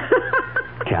 Yeah.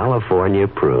 California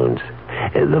prunes.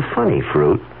 The funny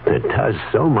fruit that does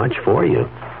so much for you.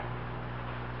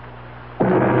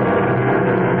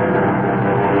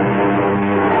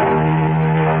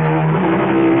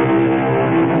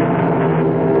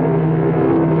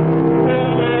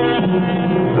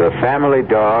 The family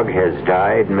dog has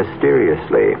died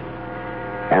mysteriously,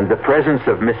 and the presence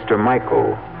of Mr.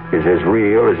 Michael is as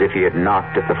real as if he had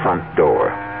knocked at the front door.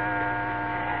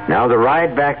 Now the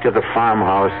ride back to the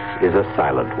farmhouse is a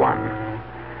silent one,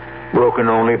 broken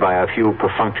only by a few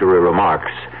perfunctory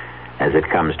remarks as it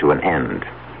comes to an end.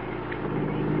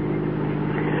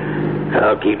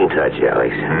 I'll keep in touch,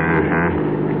 Alex.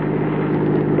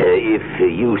 If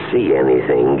you see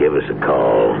anything, give us a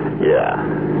call.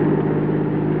 Yeah.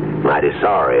 Mighty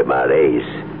sorry about Ace.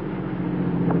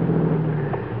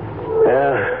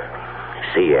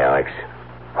 See you, Alex.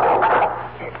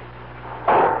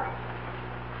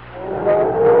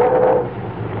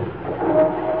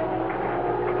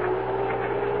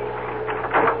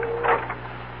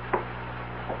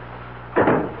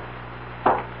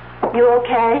 You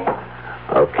okay?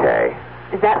 Okay.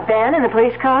 Is that Ben in the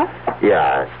police car?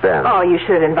 Yeah, it's Ben. Oh, you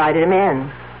should have invited him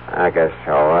in. I guess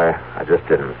so. I just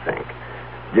didn't think.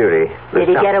 Judy. Did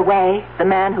he get away? The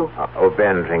man who... Oh,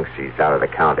 Ben thinks he's out of the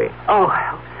county. Oh, I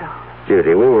hope so.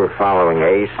 Judy, we were following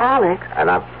Ace. Alex, And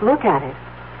look at it.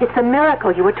 It's a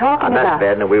miracle you were talking on that about.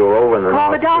 bed, and we were over in the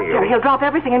Call the North doctor. Field. He'll drop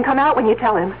everything and come out when you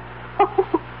tell him.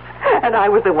 And I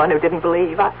was the one who didn't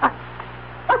believe. I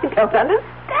don't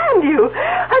understand you.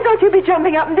 I thought you'd be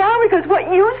jumping up and down because what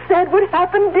you said would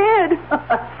happen did.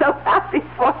 I'm so happy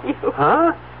for you.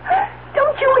 Huh?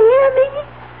 Don't you hear me?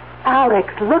 Alex,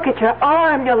 look at your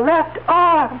arm, your left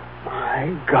arm.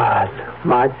 My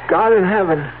God in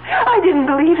heaven. I didn't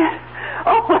believe it.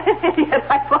 Oh, what an idiot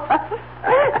I was.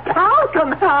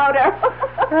 Talcum powder.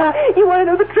 You want to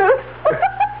know the truth?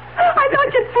 I thought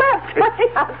you'd flipped.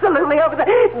 Absolutely over the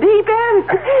deep end.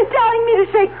 Telling me to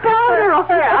shake powder on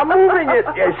it. I'm moving it.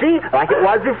 You see, like it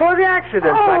was before the accident.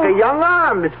 Oh. Like a young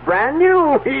arm. It's brand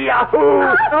new.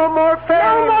 Yahoo! No more pain.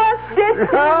 No more stitches.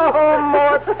 No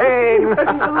more pain. He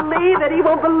couldn't believe it. He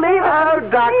won't believe it. Oh,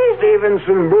 Doc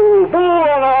Stevenson, boo. Boo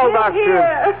on all Get doctors.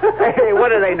 here. Hey, what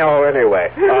do they know anyway?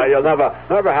 You'll never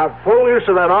have full use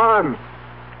of that arm.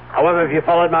 However, if you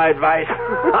followed my advice,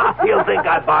 you'll think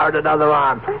I borrowed another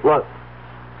arm. Look,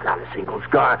 not a single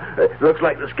scar. It looks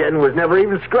like the skin was never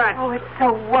even scratched. Oh, it's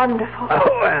so wonderful.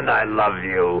 Oh, and I love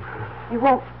you. You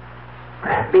won't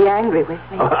be angry with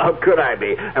me. Oh, how could I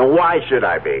be? And why should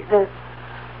I be?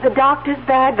 The doctor's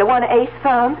bag, the one Ace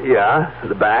found, Yeah,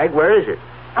 the bag, where is it?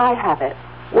 I have it.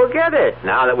 We'll get it,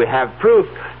 now that we have proof.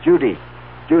 Judy,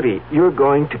 you're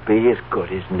going to be as good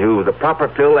as new. The proper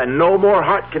pill and no more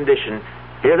heart condition.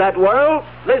 Hear that, world?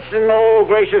 Listen, oh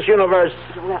gracious universe.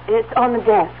 Well, it's on the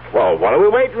desk. Well, what are we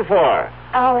waiting for?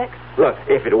 Alex, Look,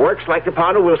 if it works like the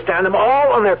powder, we'll stand them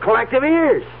all on their collective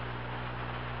ears.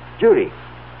 Judy,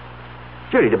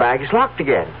 the bag is locked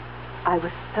again. I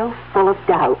was so full of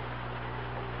doubt.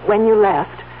 When you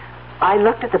left, I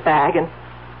looked at the bag and...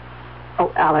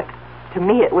 Oh, Alex, to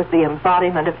me it was the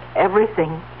embodiment of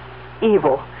everything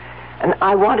evil. And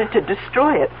I wanted to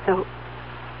destroy it, so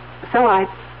I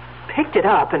picked it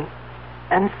up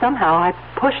and somehow I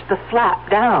pushed the flap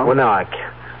down. Well, now,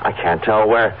 I can't tell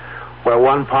where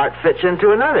one part fits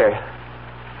into another.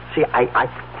 See, I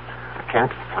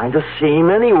can't find a seam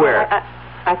anywhere.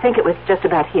 I think it was just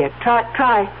about here. Try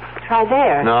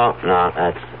there. No,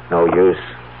 that's no use.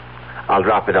 I'll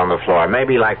drop it on the floor,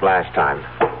 maybe like last time.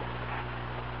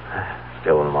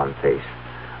 Still in one piece.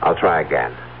 I'll try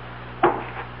again.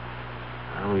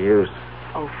 No use.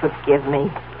 Oh, forgive me.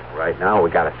 Right now, we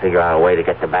got to figure out a way to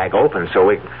get the bag open so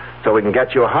we can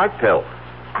get you a heart pill.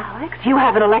 Alex, you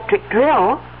have an electric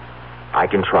drill. I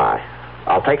can try.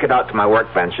 I'll take it out to my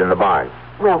workbench in the barn.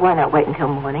 Well, why not wait until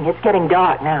morning? It's getting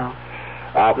dark now.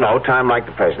 No time like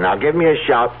the present. Now, give me a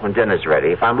shout when dinner's ready.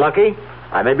 If I'm lucky,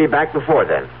 I may be back before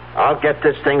then. I'll get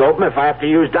this thing open if I have to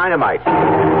use dynamite.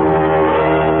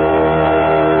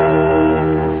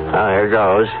 Oh, here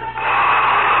goes.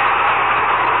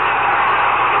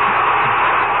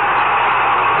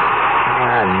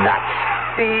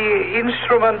 Nuts. The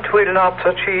instrument will not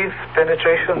achieve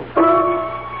penetration.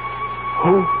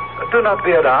 Who? Do not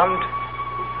be alarmed.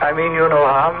 I mean you no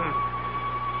harm.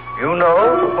 You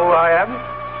know who I am?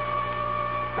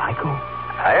 Michael?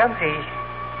 I am he.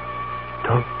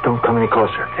 Don't come any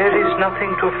closer. There is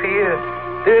nothing to fear.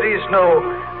 There is no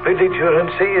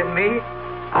belligerency in me.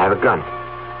 I have a gun.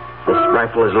 This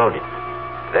rifle is loaded.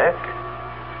 That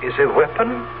is a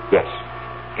weapon? Yes.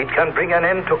 it can bring an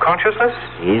end to consciousness?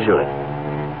 Easily.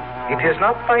 It is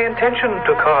not my intention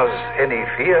to cause any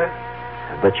fear.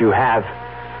 But you have.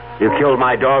 You killed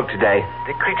my dog today.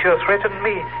 The creature threatened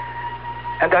me,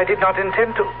 and I did not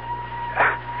intend to.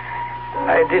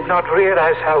 I did not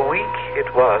realize how weak it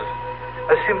was.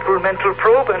 A simple mental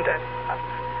probe, and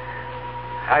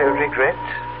I regret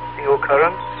the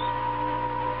occurrence.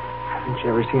 Haven't you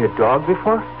ever seen a dog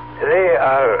before? They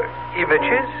are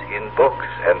images in books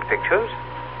and pictures.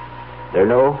 There are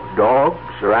no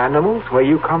dogs or animals where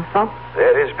you come from?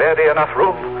 There is barely enough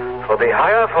room for the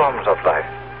higher forms of life.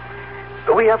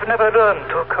 We have never learned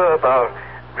to curb our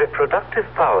reproductive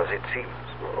powers, it seems.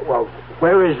 Well,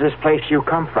 where is this place you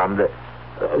come from?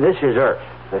 This is Earth,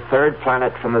 the third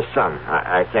planet from the sun,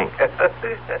 I think.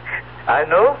 I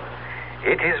know.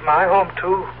 It is my home,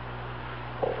 too.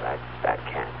 Oh, that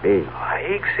can't be. I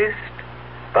exist,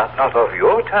 but not of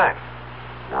your time.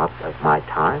 Not of my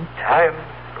time? Time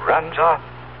runs on.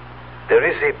 There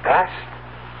is a past,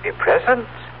 a present,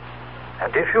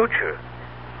 and a future.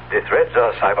 The threads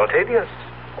are simultaneous.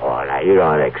 Oh, now, you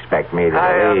don't expect me to believe.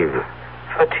 I am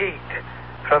fatigued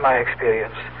from my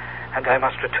experience, and I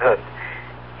must return.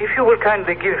 If you will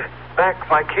kindly give back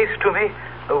my case to me,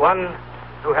 the one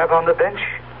you have on the bench.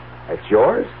 That's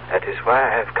yours? That is why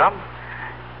I have come.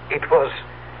 It was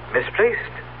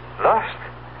misplaced, lost.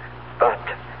 But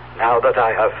now that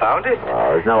I have found it...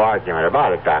 Oh, there's no argument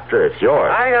about it, Doctor. It's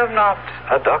yours. I am not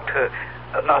a doctor,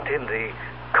 not in the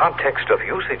context of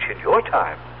usage in your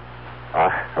time.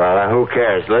 Well, who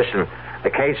cares? Listen, the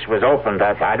case was opened.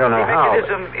 I don't know how. The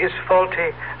mechanism is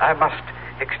faulty. I must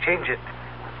exchange it.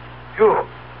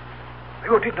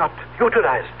 You did not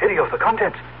utilize any of the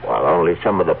contents. Well, only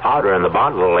some of the powder and the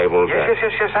bottle labels.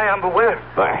 Yes, I am aware.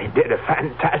 But I did a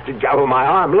fantastic job with my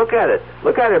arm. Look at it.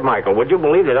 Look at it, Michael. Would you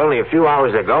believe that only a few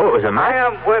hours ago it was a match? I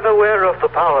am well aware of the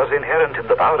powers inherent in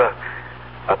the powder.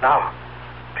 But now,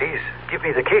 please, give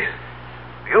me the case.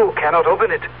 You cannot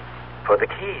open it, for the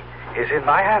key is in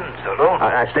my hands alone.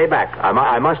 Stay back.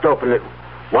 I must open it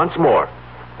once more,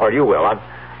 or you will.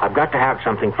 I've got to have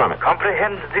something from it.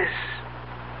 Comprehend this.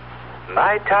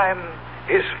 My time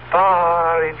is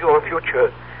far in your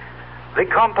future. The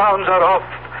compounds are of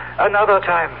another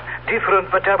time, different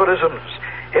metabolisms.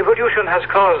 Evolution has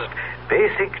caused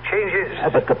basic changes.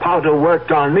 But the powder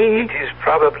worked on me. It is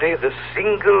probably the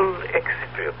single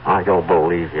excipient. I don't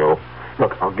believe you.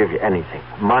 Look, I'll give you anything.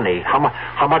 Money.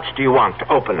 How much do you want to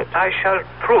open it? I shall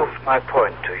prove my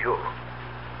point to you.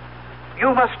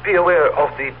 You must be aware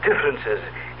of the differences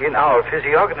in our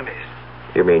physiognomies.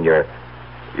 You mean your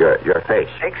face?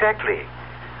 Exactly.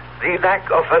 The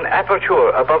lack of an aperture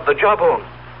above the jawbone.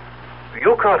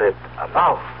 You call it a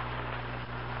mouth.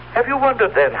 Have you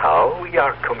wondered then how we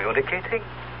are communicating?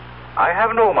 I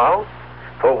have no mouth,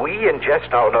 for we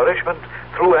ingest our nourishment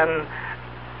through an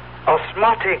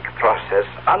osmotic process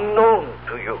unknown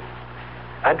to you.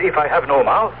 And if I have no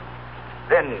mouth,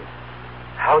 then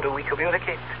how do we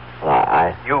communicate?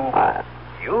 You are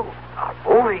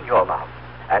moving your mouth,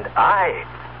 and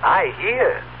I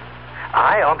hear.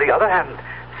 I, on the other hand,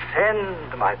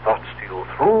 send my thoughts to you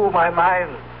through my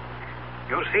mind.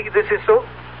 You see this is so?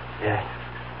 Yes.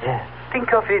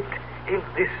 Think of it in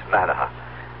this manner.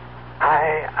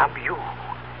 I am you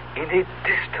in a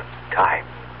distant time.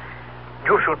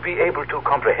 You should be able to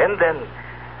comprehend then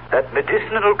that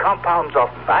medicinal compounds of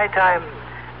my time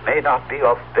may not be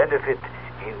of benefit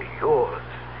in yours.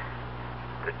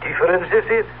 The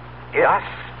differences in us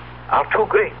are too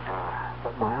great.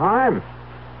 But my arm.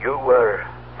 You were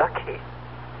lucky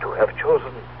to have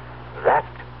chosen that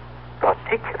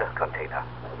particular container.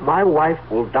 My wife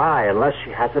will die unless she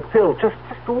has a pill. Just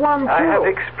one pill. I have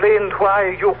explained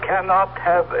why you cannot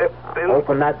have a pill.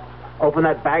 Open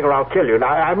that bag or I'll kill you. Now,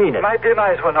 I mean it. My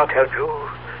demise will not help you.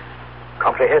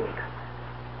 Comprehend.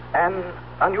 An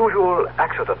unusual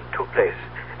accident took place.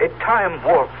 A time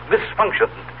warp misfunctioned,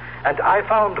 and I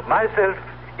found myself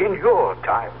in your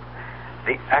time.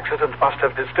 The accident must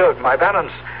have disturbed my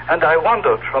balance, and I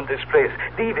wandered from this place,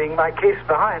 leaving my case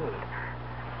behind.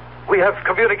 We have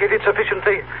communicated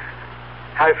sufficiently.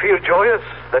 I feel joyous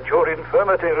that your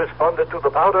infirmity responded to the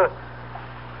powder,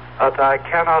 but I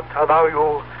cannot allow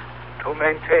you to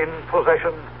maintain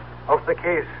possession of the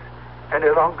case any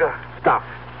longer. Stop.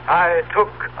 I took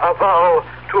a vow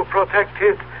to protect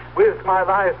it with my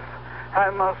life. I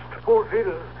must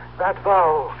fulfill that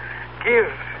vow. Give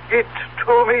it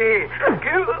to me.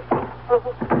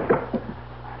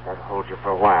 That'll hold you for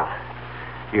a while.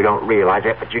 You don't realize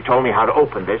it, but you told me how to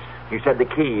open this. You said the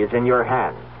key is in your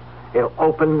hand. It'll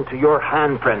open to your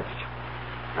handprints.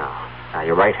 Now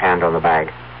your right hand on the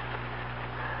bag.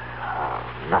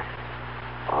 Nothing.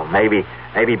 Well,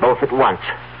 Maybe both at once.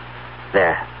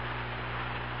 There.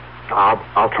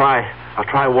 I'll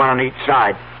try one on each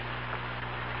side.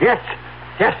 Yes,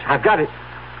 I've got it.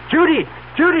 Judy,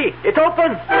 it's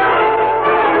open.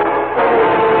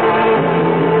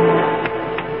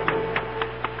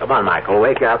 Come on, Michael,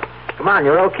 wake up. Come on,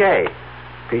 you're okay.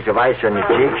 Piece of ice on your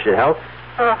cheek should help.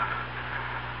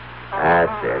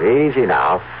 That's it. Easy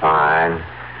now. Fine.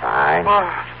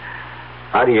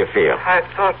 How do you feel? I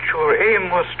thought your aim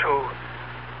was to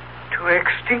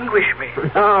extinguish me.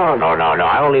 No.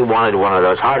 I only wanted one of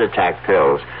those heart attack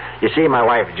pills. You see, my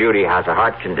wife Judy has a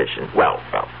heart condition. Well,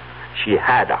 she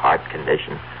had a heart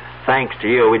condition. Thanks to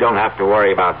you, we don't have to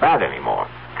worry about that anymore.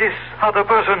 This other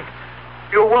person,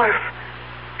 your wife,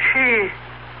 she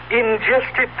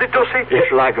ingested the dosage?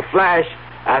 Just like a flash.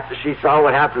 After she saw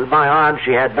what happened to my arm,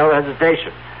 she had no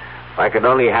hesitation. If I could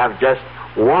only have just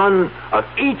one of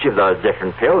each of those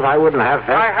different pills, I wouldn't have...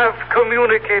 I have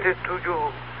communicated to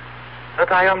you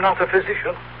that I am not a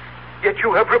physician, yet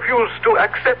you have refused to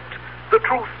accept the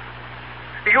truth.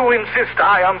 You insist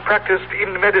I am practiced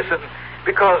in medicine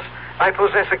because I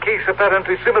possess a case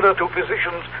apparently similar to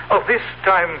physicians of this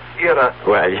time era.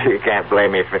 Well, you can't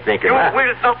blame me for thinking that. You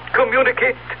will not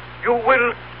communicate. You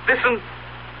will listen.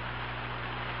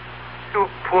 You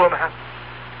poor man.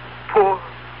 Poor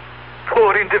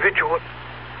individual.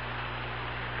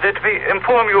 Let me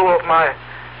inform you of my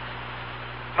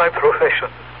profession.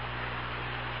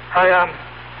 I am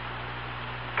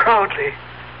proudly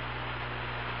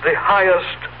the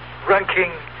highest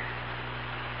ranking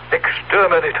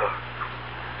exterminator.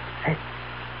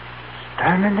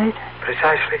 Exterminator?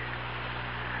 Precisely.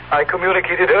 I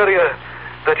communicated earlier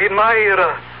that in my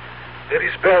era there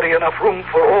is barely enough room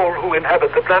for all who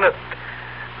inhabit the planet.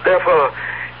 Therefore,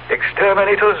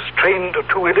 exterminators trained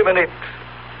to eliminate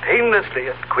painlessly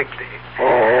and quickly.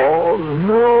 Oh,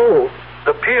 no.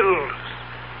 The pills,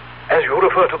 as you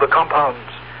refer to the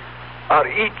compounds, are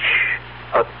each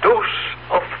a dose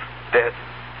of death.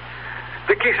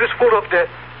 The case is full of death.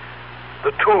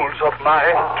 The tools of my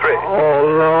trade. Oh,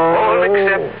 no. All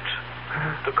except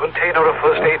the container of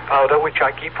first aid powder which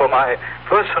I keep for my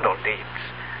personal needs.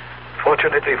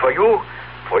 Fortunately for you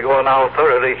are now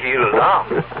thoroughly healed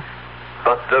arm.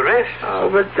 But the rest... Oh,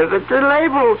 but the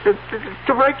label, the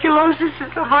tuberculosis,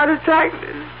 the heart attack,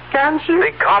 cancer...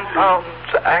 The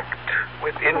compounds act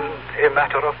within a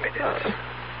matter of minutes.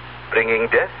 Bringing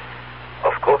death,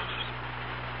 of course.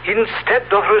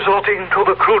 Instead of resorting to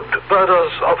the crude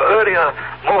murders of earlier,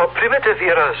 more primitive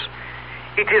eras,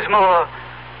 it is more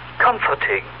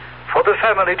comforting for the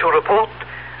family to report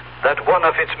that one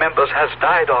of its members has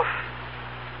died of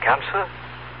cancer,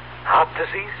 heart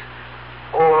disease,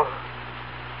 or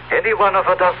any one of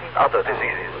a dozen other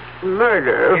diseases.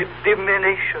 Murder.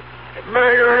 Elimination.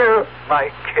 Murder.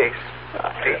 My case,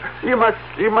 please.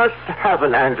 You must have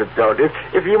an antidote.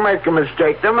 If you make a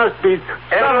mistake, there must be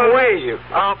some way you...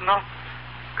 are not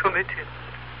committed.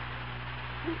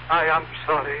 I am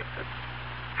sorry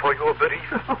for your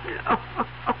bereavement.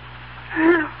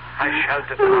 I shall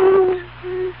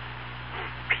depart.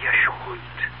 Be assured,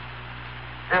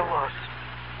 there was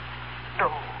no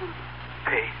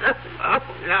pain.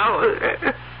 No.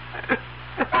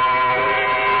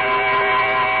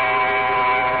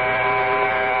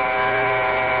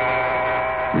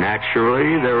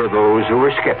 Naturally, there are those who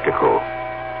were skeptical.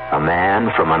 A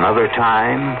man from another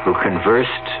time who conversed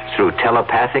through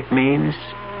telepathic means?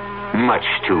 Much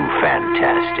too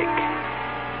fantastic.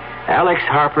 Alex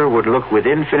Harper would look with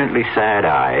infinitely sad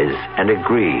eyes and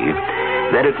agree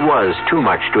that it was too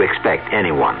much to expect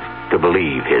anyone to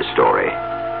believe his story.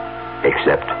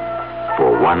 Except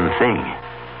for one thing.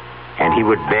 And he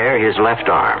would bare his left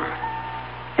arm.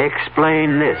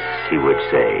 Explain this, he would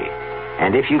say.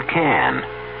 And if you can,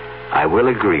 I will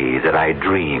agree that I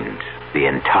dreamed the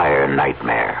entire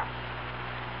nightmare.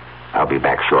 I'll be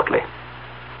back shortly.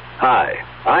 Hi,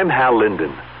 I'm Hal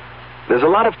Linden. There's a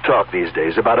lot of talk these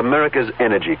days about America's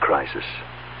energy crisis.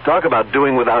 Talk about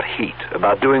doing without heat,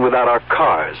 about doing without our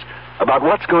cars, about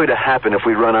what's going to happen if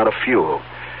we run out of fuel.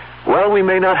 Well, we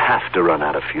may not have to run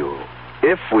out of fuel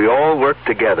if we all work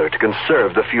together to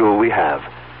conserve the fuel we have.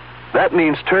 That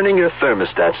means turning your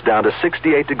thermostats down to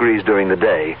 68 degrees during the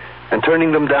day and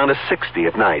turning them down to 60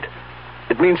 at night.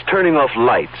 It means turning off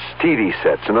lights, TV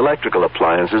sets, and electrical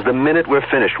appliances the minute we're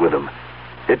finished with them.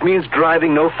 It means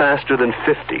driving no faster than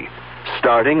 50,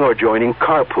 starting or joining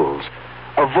carpools,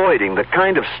 avoiding the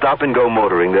kind of stop-and-go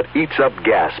motoring that eats up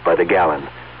gas by the gallon.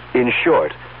 In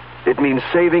short, it means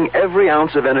saving every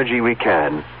ounce of energy we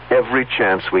can, every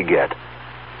chance we get.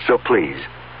 So please,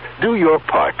 do your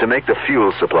part to make the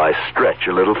fuel supply stretch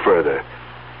a little further.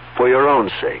 For your own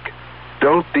sake,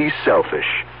 Don't be selfish.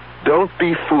 Don't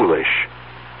be foolish.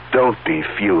 Don't be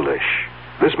fuelish.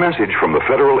 This message from the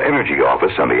Federal Energy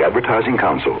Office and the Advertising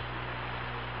Council.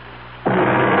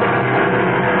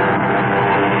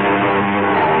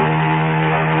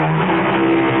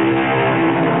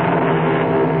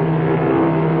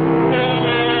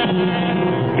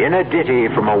 In a ditty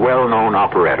from a well-known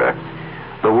operetta,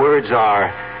 the words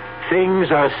are,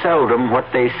 "Things are seldom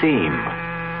what they seem.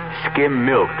 Skim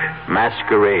milk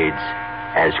masquerades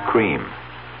as cream."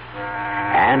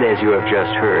 And as you have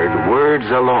just heard, words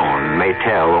alone may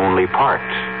tell only part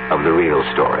of the real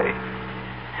story.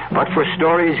 But for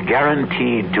stories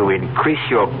guaranteed to increase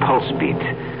your pulse beat,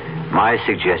 my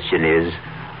suggestion is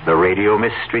the Radio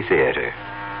Mystery Theater.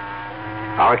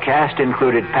 Our cast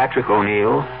included Patrick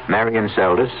O'Neill, Marian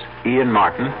Seldes, Ian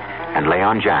Martin, and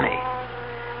Leon Janney.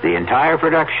 The entire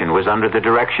production was under the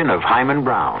direction of Hyman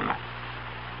Brown.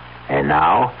 And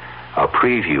now, a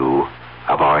preview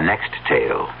of our next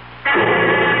tale.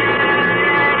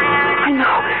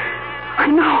 I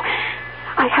know.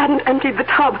 I hadn't emptied the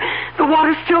tub. The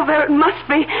water's still there. It must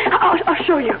be. I'll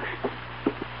show you.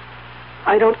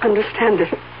 I don't understand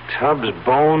it. Tub's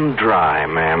bone dry,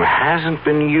 ma'am. Hasn't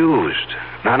been used.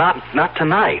 Now, not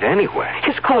tonight, anyway.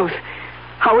 His clothes.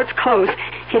 Howard's clothes.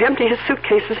 He'd empty his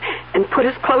suitcases and put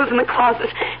his clothes in the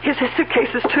closet. His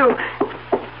suitcases, too.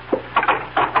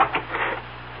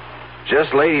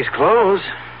 Just ladies' clothes.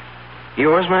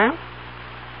 Yours, ma'am?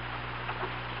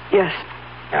 Yes.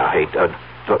 Now, hey,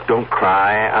 look, don't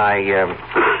cry.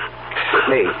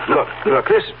 Hey, look,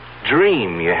 this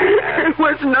dream you had. It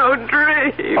was no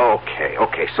dream.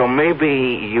 Okay, so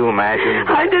maybe you imagined...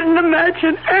 I didn't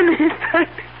imagine anything.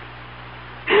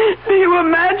 Do you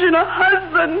imagine a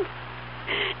husband?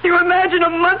 Do you imagine a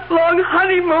month-long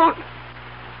honeymoon?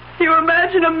 Do you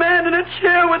imagine a man in a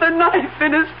chair with a knife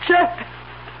in his chest?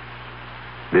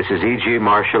 This is E.G.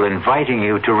 Marshall inviting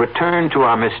you to return to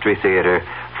our Mystery Theater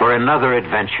for another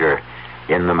adventure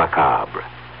in the macabre.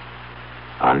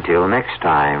 Until next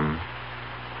time,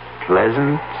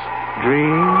 pleasant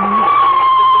dreams.